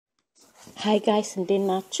ሃይ ጋይስ እንዴት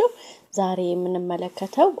ናችሁ? ዛሬ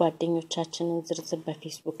የምንመለከተው ጓደኞቻችንን ዝርዝር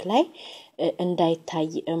በፌስቡክ ላይ እንዳይታይ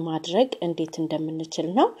ማድረግ እንዴት እንደምንችል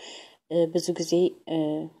ነው። ብዙ ጊዜ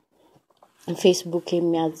ፌስቡክ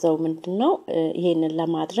የሚያዘው ምንድነው? ይሄንን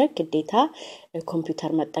ለማድረግ ግዴታ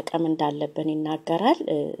ኮምፒውተር መጠቀም እንዳለብን ይናገራል።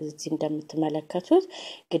 እዚህ እንደምትመለከቱት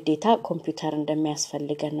ግዴታ ኮምፒውተር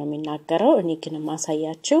እንደሚያስፈልገን ነው የሚናገረው። እኔ ግን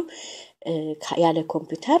ማሳያችሁ ያለ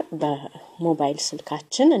ኮምፒውተር በሞባይል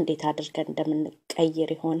ስልካችን እንዴት አድርገን እንደምንቀይር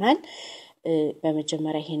ይሆናል።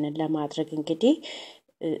 በመጀመሪያ ይሄንን ለማድረግ እንግዲህ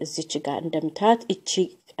እዚች ጋር እንደምታዩት እቺ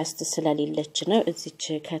ቀስት ስለሌለች ነው እዚች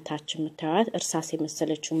ከታች የምታዩት እርሳስ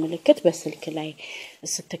የመሰለችው ምልክት በስልክ ላይ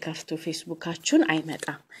ስትከፍቱ ፌስቡካችሁን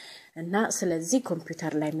አይመጣም እና ስለዚህ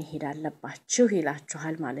ኮምፒውተር ላይ መሄድ አለባችሁ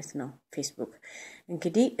ይላችኋል ማለት ነው ፌስቡክ።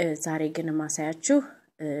 እንግዲህ ዛሬ ግን ማሳያችሁ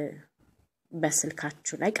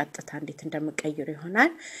በስልካችሁ ላይ ቀጥታ እንዴት እንደምቀይሩ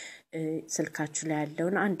ይሆናል። ስልካችሁ ላይ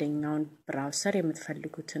ያለውን አንደኛውን ብራውዘር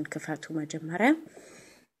የምትፈልጉትን ክፈቱ መጀመሪያ።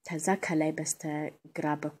 ከዛ ከላይ በስተግራ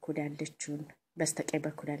በኩል ያለችውን በስተቀኝ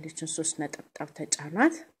በኩል ያለችውን 3 ነጥብ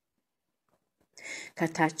ተጫኗት።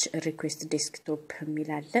 ከታች ሪኩዌስት ዴስክቶፕ የሚል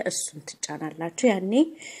አለ እሱን ትጫናላችሁ። ያኔ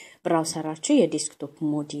ብራውዘራችሁ የዴስክቶፕ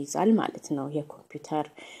ሞድ ይዛል ማለት ነው። የኮምፒውተር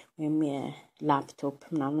ወይም የላፕቶፕ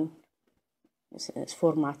ምናምን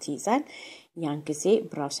ፎርማት ይዛል። ያን ጊዜ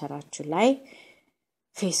ብራውዘራችሁ ላይ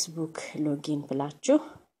ፌስቡክ ሎጊን ብላችሁ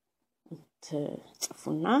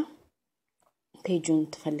ትጽፉና ፔጁን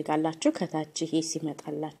ትፈልጋላችሁ። ከታች ይሄ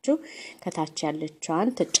ሲመጣላችሁ ከታች ያለችዋን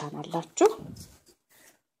ትጫናላችሁ።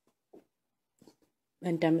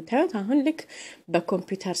 እንደምታዩት አሁን ልክ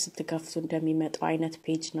በኮምፒውተር ስትከፍቱ እንደሚመጣው አይነት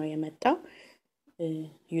ፔጅ ነው የመጣው።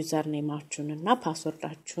 ዩዘር ኔማችሁንና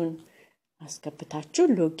ፓስወርዳችሁን አስገብታችሁ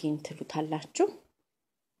ሎጊን ትሉታላችሁ።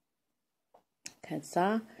 ከዛ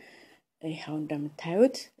ይሄው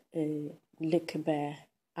እንደምታዩት ልክ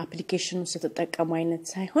በአፕሊኬሽኑ ስትጠቀሙ አይነት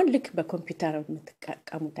ሳይሆን ልክ በኮምፒውተር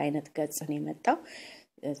የምትጠቀሙት አይነት ገጽ ነው የመጣው።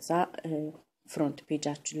 እዛ ፍሮንት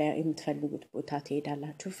ፔጃችሁ ላይ የምትፈልጉት ቦታ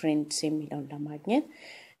ትሄዳላችሁ። ፍሬንድስ የሚለውን ለማግኘት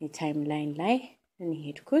ታይምላይን ላይ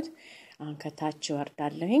እንሄድኩት። አሁን ከታች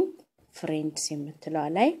ወርዳለሁኝ ፍሬንድስ የምትለው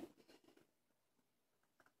ላይ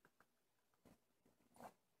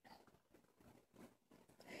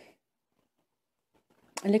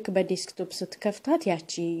ልክ በዴስክቶፕ ስትከፍቷት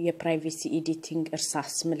ያቺ የፕራይቬሲ ኤዲቲንግ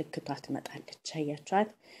እርሳስ ምልክቷ ትመጣለች። አያችኋት?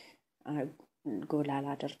 ጎላላ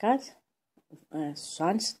አድርጋት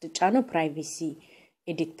እሷን ስትጫኑ ፕራይቬሲ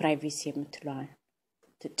ኤዲት ፕራይቬሲ የምትለዋን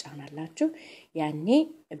ትጫናላችሁ። ያኔ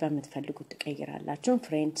በመትፈልጉት ትቀይራላችሁ።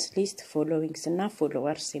 ፍሬንድስ ሊስት ፎሎዊንግስ እና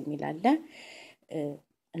ፎሎወርስ የሚል አለ።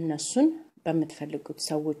 እነሱን በመትፈልጉት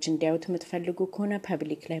ሰዎች እንዲያዩት የምትፈልጉ ከሆነ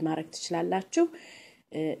ፐብሊክ ላይ ማድረግ ትችላላችሁ።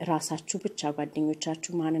 ራሳችሁ ብቻ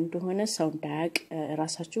ጓደኞቻችሁ ማን እንደሆነ ሰው እንዳያቅ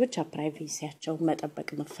ራሳችሁ ብቻ ፕራይቬሲያቸውን መጠበቅ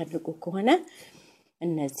የምትፈልጉ ከሆነ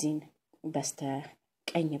እነዚህን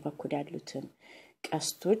በስተቀኝ በኩል ያሉትን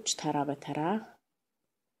ቀስቶች ተራ በተራ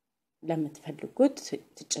ለምትፈልጉት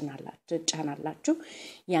ትጫናላችሁ።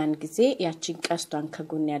 ያን ጊዜ ያቺን ቀስቷን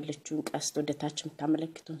ከጎን ያለችውን ቀስት ወደታች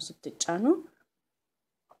የምታመለክተውን ስትጫኑ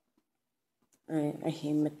ይሄ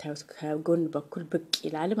የምታዩት ከጎን በኩል ብቅ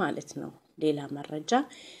ይላል ማለት ነው። ሌላ መረጃ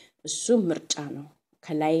እሱ ምርጫ ነው።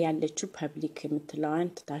 ከላይ ያለችው ፐብሊክ የምትለዋን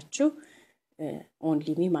ትታችሁ ኦንሊ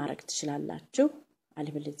ሚ ማድረግ ትችላላችሁ።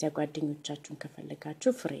 አለበለዚያ ጓደኞቻችሁን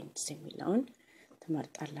ከፈለጋችሁ ፍሬንድስ የሚለውን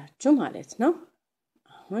ትመርጣላችሁ ማለት ነው።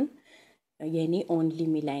 አሁን የኔ ኦንሊ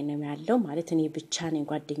ሚ ላይ ነው ያለው ማለት እኔ ብቻ ነኝ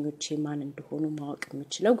ጓደኞቼ ማን እንደሆኑ ማወቅ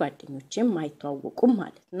የምችለው ጓደኞቼም አይተዋወቁም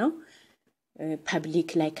ማለት ነው። ፐብሊክ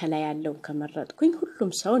ላይ ከላይ ያለው ከመረጥኩኝ ሁሉም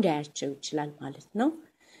ሰው ሊያያቸው ይችላል ማለት ነው።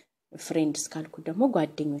 ፍሬንድስ ካልኩ ደግሞ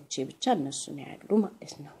ጓደኞቼ ብቻ እነሱ ነው ያሉ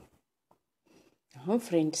ማለት ነው። አሁን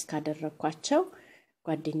ፍሬንድስ ካደረኳቸው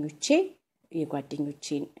ጓደኞቼ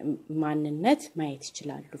የጓደኞቼን ማንነት ማየት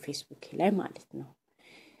ይችላሉ ፌስቡክ ላይ ማለት ነው።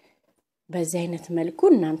 በዚህ አይነት መልኩ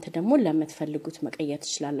እናንተ ደግሞ ለምትፈልጉት መቀየር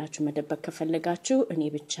ትችላላችሁ። መደበቅ ከፈለጋችሁ እኔ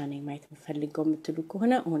ብቻ ነኝ ማየት የምፈልገው የምትሉ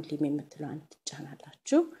ከሆነ ኦንሊ ሚ የምትለዋን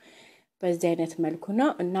ትጫናላችሁ። በዚህ አይነት መልኩ ነው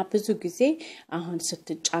እና ብዙ ጊዜ አሁን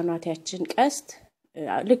ስትጫኗት ያችን ቀስት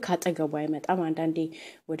ልክ አጠገቡ አይመጣም። አንዳንዴ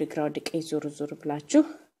ወደ ግራ ወደ ቀኝ ዞር ብላችሁ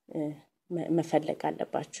መፈለግ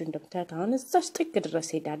አለባችሁ። እንደምታዩት አሁን እዛች ጥግ ድረስ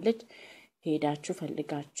ሄዳችሁ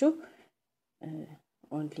ፈልጋችሁ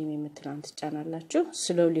ኦንሊ ሚ የምትለዋን ትጫናላችሁ።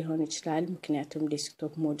 ስሎ ሊሆን ይችላል ምክንያቱም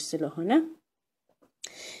ዴስክቶፕ ሞድ ስለሆነ።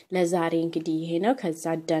 ለዛሬ እንግዲህ ይሄ ነው። ከዛ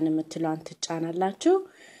ዳን የምትለዋን ትጫናላችሁ።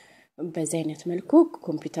 በዚህ አይነት መልኩ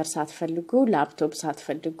ኮምፒውተር ሳትፈልጉ ላፕቶፕ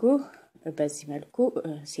ሳትፈልጉ በዚህ መልኩ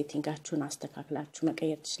ሴቲንጋችሁን አስተካክላችሁ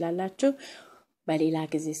መቀየር ትችላላችሁ። በሌላ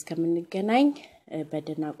ጊዜ እስከምንገናኝ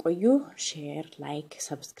በደህና ቆዩ ሼር ላይክ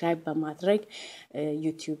ሰብስክራይብ በማድረግ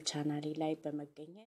ዩቲዩብ ቻናሌ ላይ በመገኘት